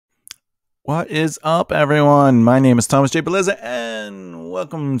What is up, everyone? My name is Thomas J. Beleza, and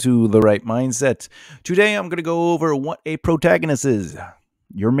welcome to The Right Mindset. Today, I'm going to go over what a protagonist is,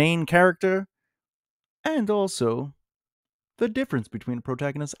 your main character, and also the difference between a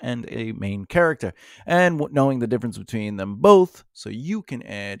protagonist and a main character, and knowing the difference between them both so you can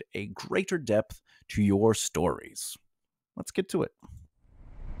add a greater depth to your stories. Let's get to it.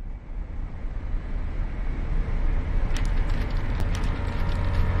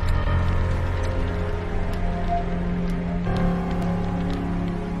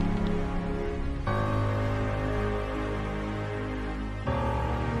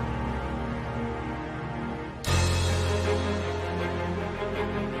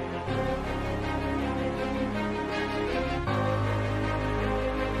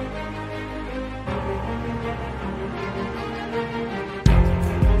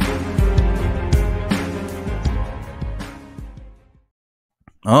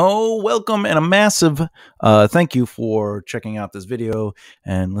 Oh, welcome and a massive thank you for checking out this video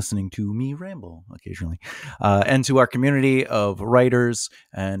and listening to me ramble occasionally. And to our community of writers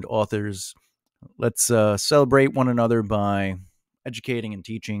and authors, let's celebrate one another by educating and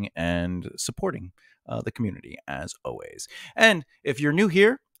teaching and supporting the community as always. And if you're new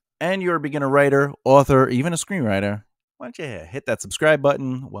here and you're a beginner writer, author, even a screenwriter, why don't you hit that subscribe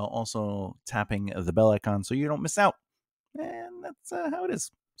button while also tapping the bell icon so you don't miss out. And that's how it is.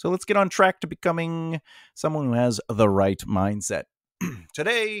 So let's get on track to becoming someone who has the right mindset.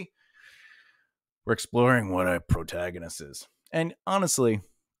 Today, we're exploring what a protagonist is. And honestly,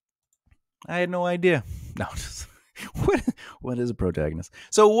 I had no idea. No, what is a protagonist?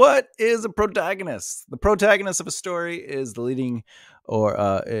 So, what is a protagonist? The protagonist of a story is the leading or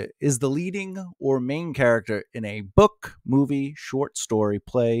main character in a book, movie, short story,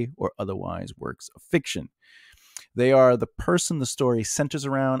 play, or otherwise works of fiction. They are the person the story centers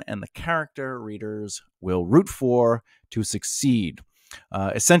around and the character readers will root for to succeed.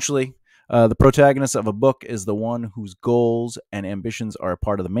 Essentially, the protagonist of a book is the one whose goals and ambitions are a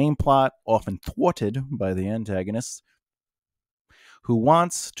part of the main plot, often thwarted by the antagonist, who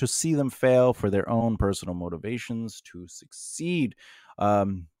wants to see them fail for their own personal motivations to succeed.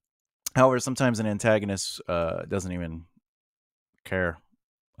 However, sometimes an antagonist doesn't even care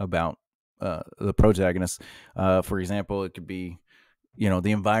about the protagonist. For example, it could be,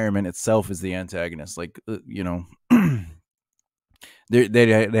 the environment itself is the antagonist. Like,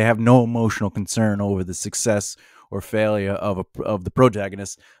 they have no emotional concern over the success or failure of the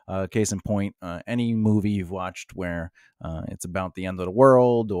protagonist. Case in point, any movie you've watched where it's about the end of the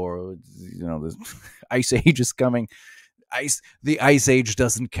world, or the ice age is coming. The ice age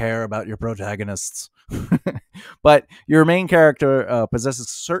doesn't care about your protagonists. But your main character possesses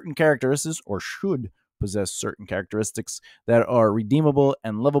certain characteristics, or should possess certain characteristics, that are redeemable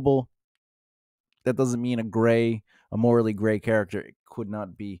and livable. That doesn't mean a morally gray character could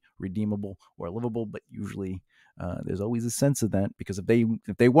not be redeemable or livable, but usually there's always a sense of that, because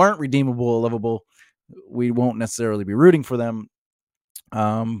if they weren't redeemable or livable, we won't necessarily be rooting for them.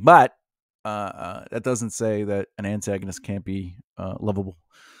 But that doesn't say that an antagonist can't be lovable.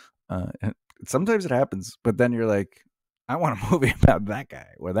 And sometimes it happens, but then you're like, I want a movie about that guy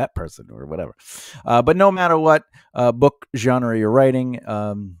or that person or whatever. But no matter what book genre you're writing,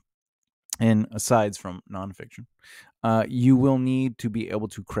 and asides from nonfiction, you will need to be able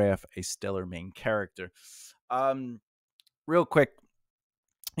to craft a stellar main character. Real quick,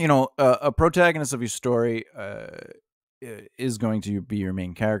 a protagonist of your story is going to be your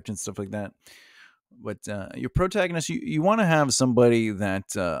main character and stuff like that. But your protagonist, you want to have somebody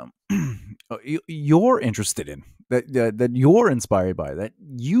that you're interested in, that you're inspired by, that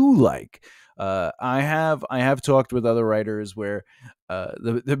you like. I have talked with other writers where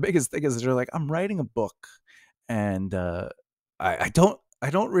the biggest thing is they're like, I'm writing a book, and I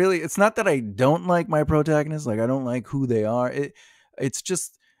don't really. It's not that I don't like my protagonist, like I don't like who they are. It's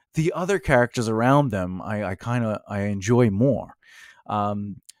just the other characters around them I enjoy more.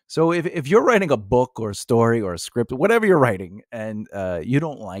 So if you're writing a book or a story or a script, whatever you're writing, and you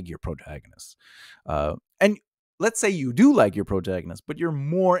don't like your protagonist, and let's say you do like your protagonist, but you're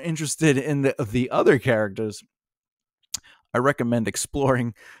more interested in the other characters, I recommend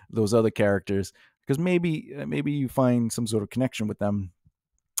exploring those other characters, because maybe you find some sort of connection with them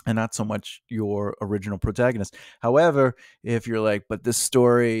and not so much your original protagonist. However, if you're like, but this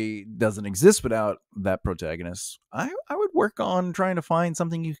story doesn't exist without that protagonist, I would work on trying to find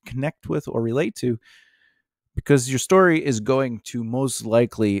something you connect with or relate to, because your story is going to most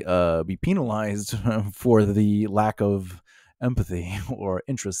likely be penalized for the lack of empathy or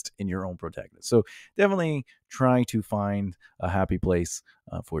interest in your own protagonist. So definitely try to find a happy place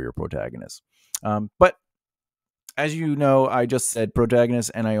for your protagonist. But as you know, I just said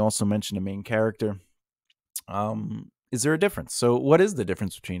protagonist, and I also mentioned a main character. Is there a difference? So, what is the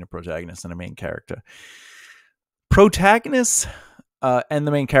difference between a protagonist and a main character? Protagonist and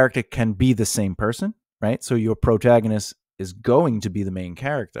the main character can be the same person, right? So, your protagonist is going to be the main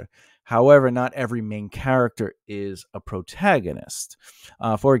character. However, not every main character is a protagonist.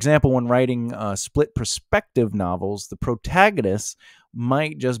 For example, when writing split perspective novels, the protagonist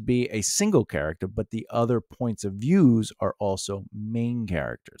might just be a single character, but the other points of views are also main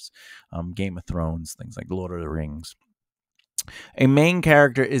characters. Game of Thrones, things like Lord of the Rings. A main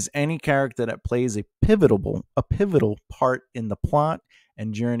character is any character that plays a pivotal part in the plot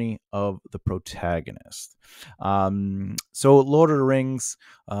and journey of the protagonist. So, Lord of the Rings,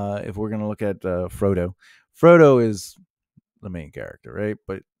 if we're going to look at Frodo is the main character, right?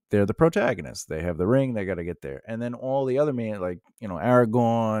 But they're the protagonists. They have the ring. They got to get there, and then all the other main, like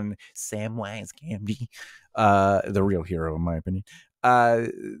Aragorn, Samwise Gamgee, the real hero, in my opinion. Uh,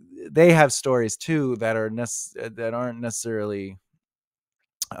 they have stories too that that aren't necessarily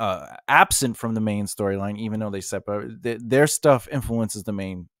absent from the main storyline, even though they separate. Their stuff influences the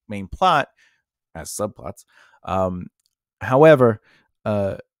main plot as subplots. Um, However,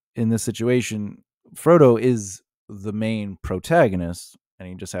 uh, in this situation, Frodo is the main protagonist, and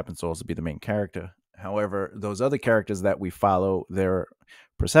he just happens to also be the main character. However, those other characters that we follow, their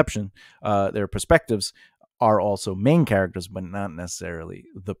perspectives, are also main characters, but not necessarily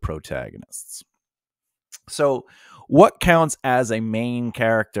the protagonists. So, what counts as a main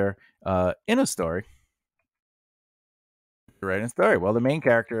character in a story? Right in a story. Well, the main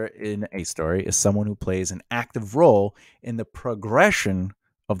character in a story is someone who plays an active role in the progression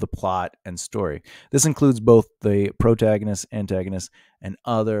of the plot and story. This includes both the protagonist, antagonist, and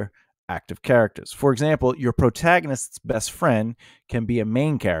other active characters. For example, your protagonist's best friend can be a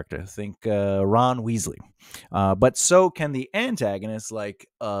main character. Think Ron Weasley. But so can the antagonist, like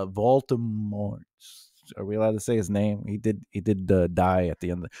Voldemort. Are we allowed to say his name? He did die at the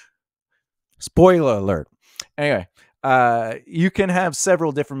end. Spoiler alert. Anyway, you can have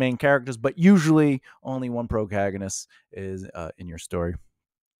several different main characters, but usually only one protagonist is in your story.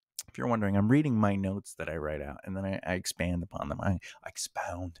 If you're wondering, I'm reading my notes that I write out, and then I expand upon them. I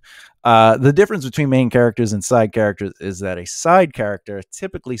expound. The difference between main characters and side characters is that a side character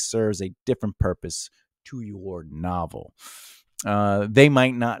typically serves a different purpose to your novel. They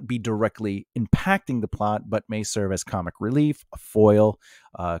might not be directly impacting the plot, but may serve as comic relief, a foil,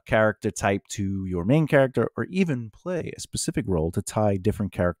 character type to your main character, or even play a specific role to tie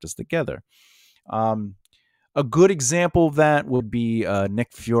different characters together. Um, a good example of that would be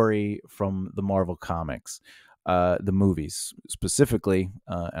Nick Fury from the Marvel Comics, the movies, specifically,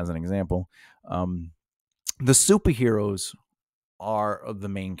 as an example. The superheroes are the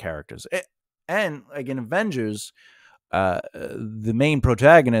main characters. And like in Avengers, the main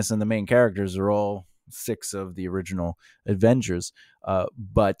protagonists and the main characters are all six of the original Avengers.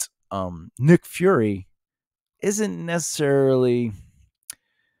 But Nick Fury isn't necessarily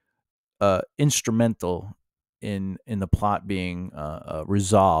instrumental in the plot being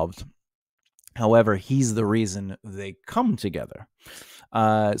resolved. However, he's the reason they come together.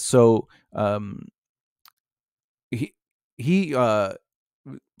 So he he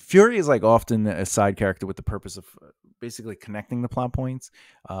Fury is like often a side character with the purpose of basically connecting the plot points,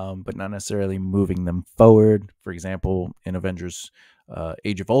 but not necessarily moving them forward. For example, in Avengers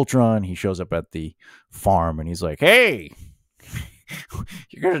Age of Ultron, he shows up at the farm and he's like, "Hey,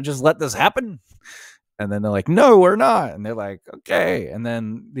 you're going to just let this happen?" And then they're like, "No, we're not." And they're like, "Okay." And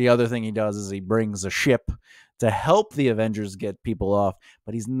then the other thing he does is he brings a ship to help the Avengers get people off,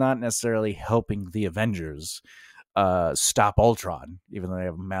 but he's not necessarily helping the Avengers stop Ultron, even though they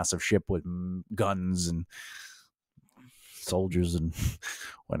have a massive ship with guns and soldiers and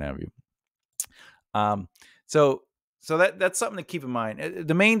what have you. Um, so that's something to keep in mind.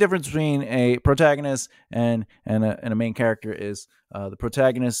 The main difference between a protagonist and a main character is the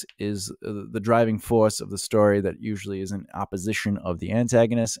protagonist is the driving force of the story that usually is in opposition of the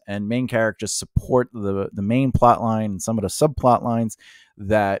antagonist, and main characters support the main plot line and some of the subplot lines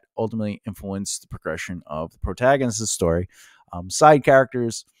that ultimately influence the progression of the protagonist's story. Side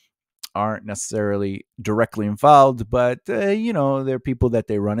characters aren't necessarily directly involved, but they're people that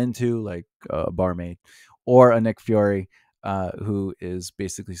they run into, like a barmaid or a Nick Fury, who is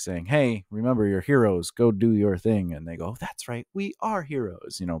basically saying, "Hey, remember your heroes, go do your thing," and they go, "That's right, we are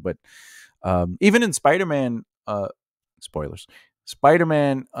heroes," But even in Spider-Man, spoilers,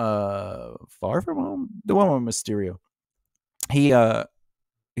 Spider-Man, Far From Home, the one with Mysterio. he uh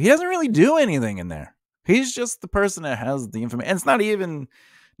he doesn't really do anything in there. He's just the person that has the information. And it's not even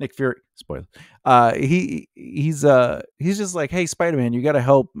Nick Fury. Spoiler. He's just like, hey, Spider-Man, you got to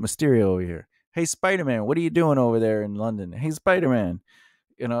help Mysterio over here. Hey, Spider-Man, what are you doing over there in London? Hey, Spider-Man,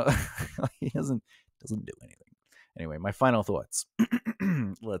 you know, he doesn't do anything. Anyway, my final thoughts.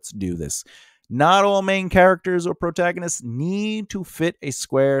 Let's do this. Not all main characters or protagonists need to fit a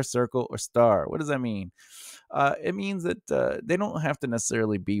square, circle, or star. What does that mean? It means that they don't have to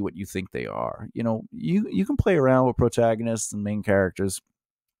necessarily be what you think they are. You know, you can play around with protagonists and main characters,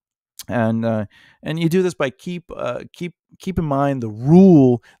 and you do this by keep in mind the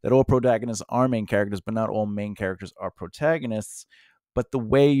rule that all protagonists are main characters, but not all main characters are protagonists. But the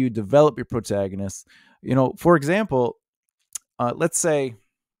way you develop your protagonists, you know, for example, let's say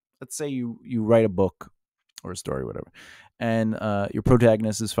you write a book or a story, whatever, and your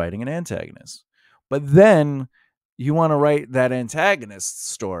protagonist is fighting an antagonist, but then you want to write that antagonist's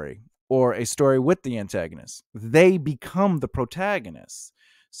story or a story with the antagonist. They become the protagonists,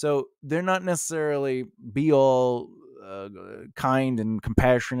 so they're not necessarily be all kind and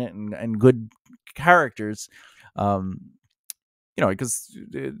compassionate and good characters, um, you know, because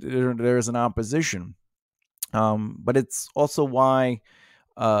there's an opposition. But it's also why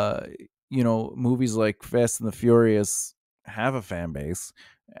uh, you know, movies like Fast and the Furious have a fan base,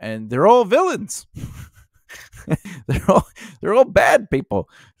 and they're all villains. they're all they're all bad people.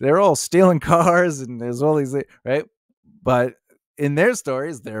 They're all stealing cars, and there's all these right. But in their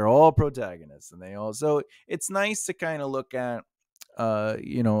stories, they're all protagonists, and they all. So it's nice to kind of look at,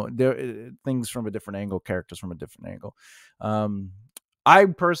 you know, things from a different angle, characters from a different angle. Um, I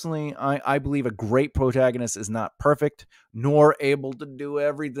personally, I believe a great protagonist is not perfect nor able to do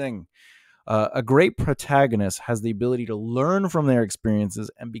everything. A great protagonist has the ability to learn from their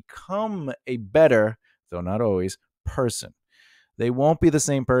experiences and become a better, though not always, person. They won't be the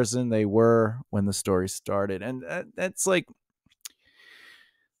same person they were when the story started. And that's like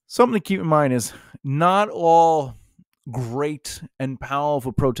something to keep in mind is not all great and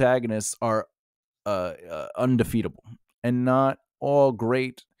powerful protagonists are undefeatable, and not all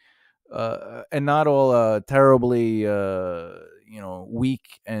great and not all terribly you know,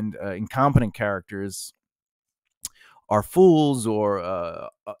 weak and incompetent characters are fools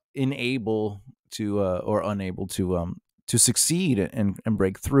or unable to succeed and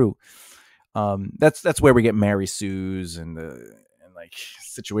break through. That's where we get Mary Sue's and like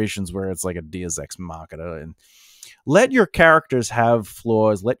situations where it's like a Deus Ex Machina. And let your characters have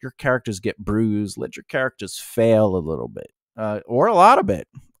flaws. Let your characters get bruised. Let your characters fail a little bit, or a lot of it.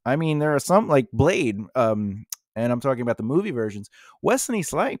 I mean, there are some like Blade, and I'm talking about the movie versions. Wesley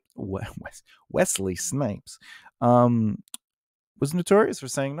Snipes, um, was notorious for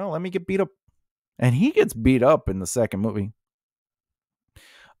saying, "No, let me get beat up," and he gets beat up in the second movie,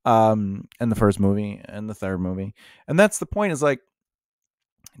 and the first movie, and the third movie, and that's the point. Is like,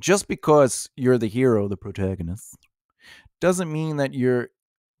 just because you're the hero, the protagonist, doesn't mean that you're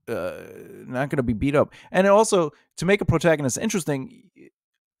not going to be beat up. And also, to make a protagonist interesting,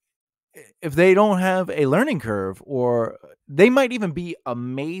 if they don't have a learning curve, or they might even be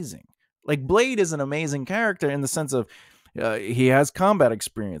amazing. Like Blade is an amazing character in the sense of he has combat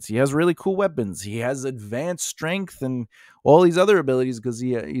experience, he has really cool weapons, he has advanced strength and all these other abilities because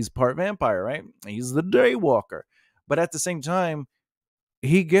he's part vampire, right? He's the Daywalker. But at the same time,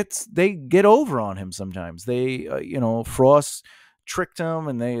 they get over on him sometimes. They you know, Frost tricked him,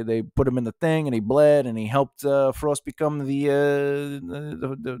 and they put him in the thing, and he bled, and he helped Frost become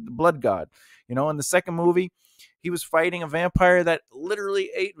the blood god. You know, in the second movie, he was fighting a vampire that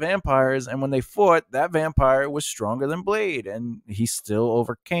literally ate vampires, and when they fought, that vampire was stronger than Blade, and he still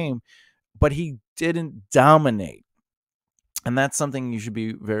overcame, but he didn't dominate. And that's something you should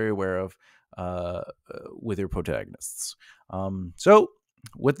be very aware of with your protagonists. So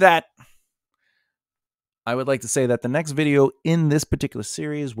with that, I would like to say that the next video in this particular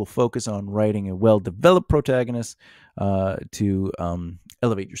series will focus on writing a well-developed protagonist to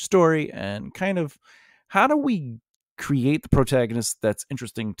elevate your story, and kind of how do we create the protagonist that's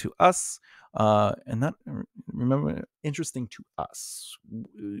interesting to us, and not, remember, interesting to us.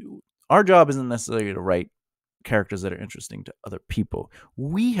 Our job isn't necessarily to write characters that are interesting to other people.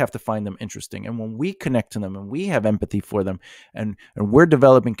 We have to find them interesting, and when we connect to them and we have empathy for them, and we're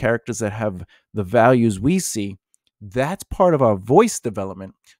developing characters that have the values we see, that's part of our voice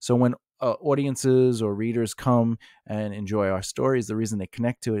development. So when audiences or readers come and enjoy our stories, the reason they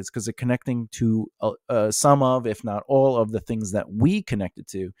connect to it is because they're connecting to some of, if not all of, the things that we connected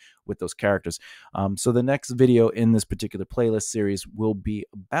to with those characters. So the next video in this particular playlist series will be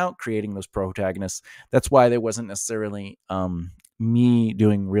about creating those protagonists. That's why there wasn't necessarily me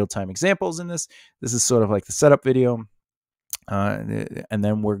doing real-time examples in this. This is sort of like the setup video. And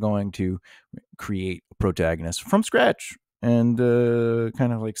then we're going to create a protagonist from scratch and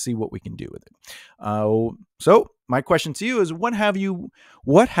kind of like see what we can do with it. So my question to you is, what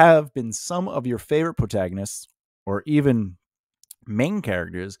have been some of your favorite protagonists or even main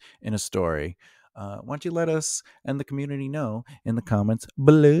characters in a story? Why don't you let us and the community know in the comments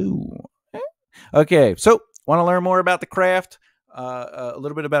below? Okay, so want to learn more about the craft, a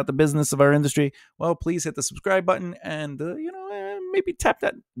little bit about the business of our industry? Well, please hit the subscribe button and maybe tap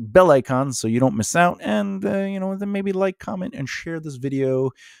that bell icon so you don't miss out, and then maybe like, comment, and share this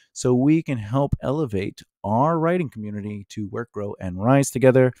video so we can help elevate our writing community to work, grow, and rise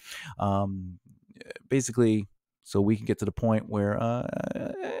together. Basically, so we can get to the point where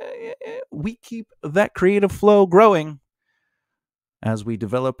we keep that creative flow growing as we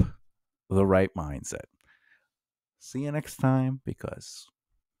develop the right mindset. See you next time, because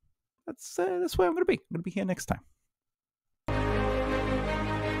that's where I'm going to be. I'm going to be here next time.